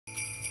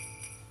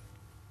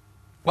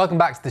Welcome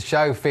back to the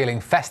show, feeling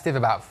festive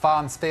about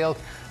Farnsfield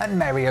and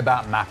merry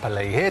about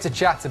Mapley. Here to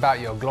chat about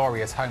your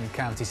glorious home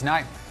county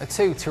tonight are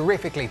two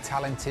terrifically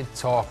talented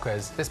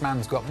talkers. This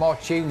man's got more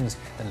tunes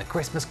than the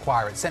Christmas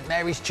choir at St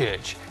Mary's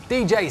Church.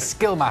 DJ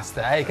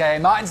Skillmaster, aka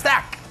Martin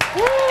Stack.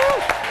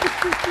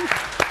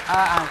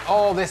 And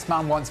all this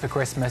man wants for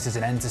Christmas is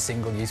an end to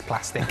single-use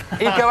plastic.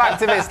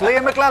 Eco-activist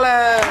Liam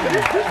McClellan.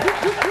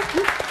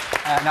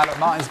 Now look,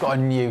 Martin's got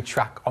a new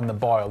track on the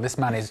boil. This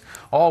man is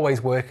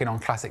always working on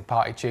classic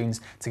party tunes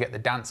to get the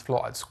dance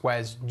floor at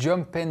Squares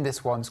jumping.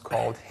 This one's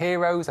called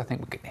Heroes. I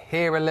think we can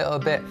hear a little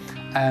bit.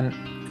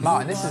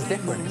 Martin, this is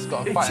different. It's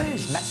got quite a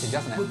message,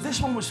 hasn't it? Well,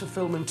 this one was for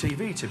film and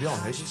TV, to be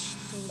honest.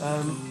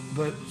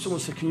 But someone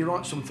said, can you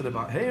write something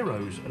about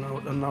heroes?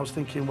 And I was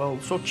thinking,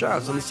 well, such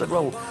as? And they said,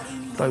 well,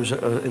 those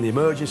in the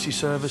emergency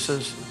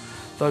services,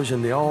 those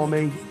in the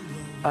army.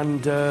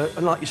 And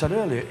like you said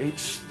earlier,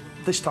 it's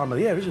this time of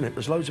the year, isn't it?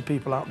 There's loads of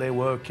people out there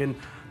working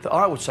that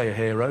I would say are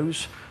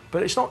heroes,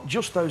 but it's not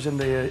just those in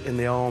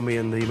the army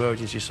and the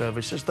emergency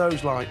services.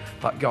 Those like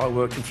that guy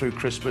working through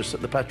Christmas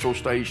at the petrol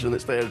station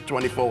that's there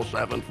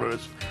 24/7 for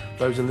us.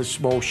 Those in the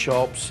small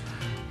shops,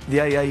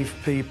 the AA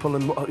people,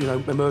 and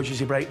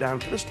emergency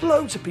breakdown. There's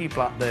loads of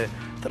people out there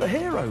that are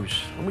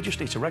heroes, and we just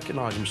need to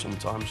recognise them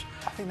sometimes.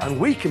 And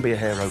we can be a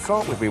hero,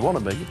 can't we? If we want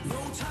to be.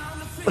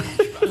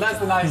 That's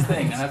the nice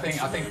thing, and I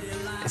think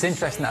it's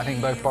interesting that I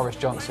think both Boris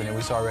Johnson, who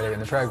we saw earlier in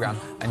the programme,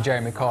 and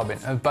Jeremy Corbyn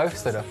have both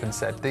stood up and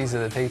said these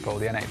are the people,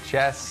 the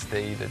NHS,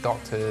 the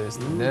doctors,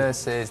 the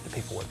nurses, the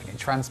people working in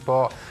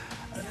transport,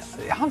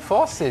 the armed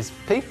forces,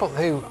 people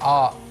who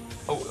are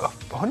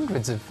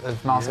hundreds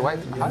of miles away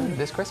from home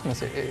this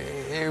Christmas.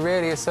 It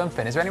really is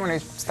something. Is there anyone who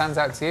stands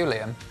out to you,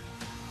 Liam?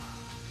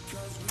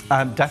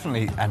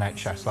 Definitely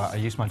NHS. Like, I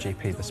used my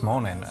GP this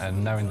morning,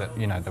 and knowing that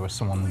there was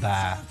someone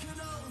there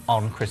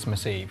on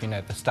Christmas Eve,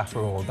 the staff are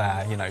all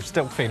there,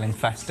 still feeling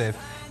festive,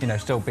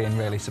 still being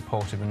really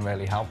supportive and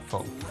really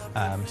helpful.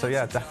 So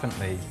yeah,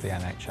 definitely the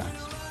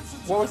NHS.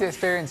 What was the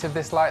experience of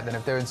this like then,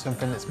 of doing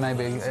something that's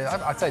maybe,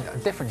 I'd say, a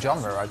different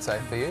genre, I'd say,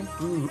 for you?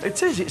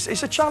 It is.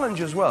 It's a challenge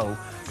as well,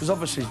 because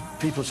obviously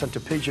people tend to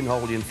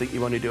pigeonhole you and think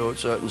you only do a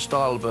certain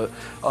style, but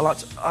I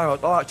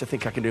like to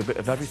think I can do a bit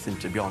of everything,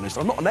 to be honest.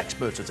 I'm not an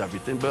expert at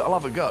everything, but I'll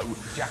have a go.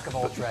 Jack of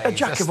all trades. A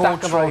jack of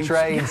all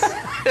trades.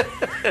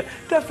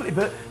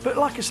 Definitely, but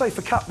like I say,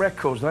 for Capp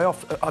Records,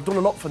 I've done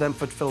a lot for them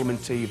for film and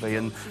TV,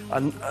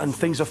 and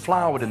things have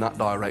flowered in that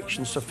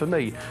direction. So for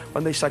me,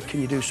 when they said,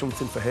 can you do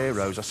something for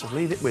Heroes, I said,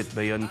 leave it with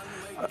me, and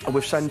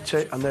we've sent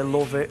it, and they'll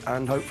love it,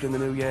 and hopefully in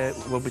the new year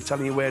we'll be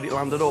telling you where it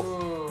landed up.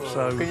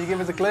 So, can you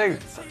give us a clue?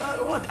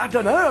 Well, I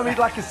don't know. I mean,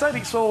 like I said,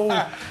 it's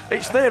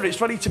there.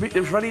 It's ready to be.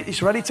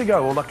 It's ready to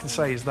go. All I can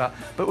say is that.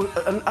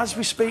 But and as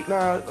we speak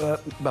now,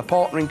 my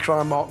partner in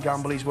crime, Mark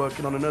Gamble, he's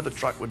working on another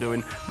track we're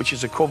doing, which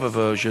is a cover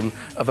version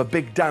of a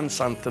big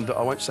dance anthem that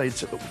I won't say.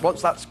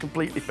 Once that's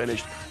completely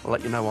finished, I'll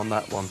let you know on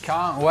that one.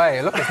 Can't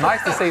wait. Look, it's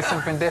nice to see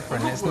something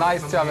different. It's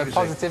nice to have a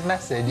positive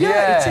message.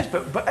 Yeah, it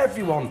is. But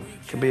everyone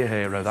can be a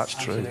hero. That's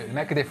true. Absolutely.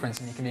 Make a difference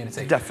in your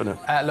community.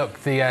 Definitely. Look,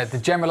 the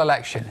general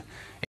election.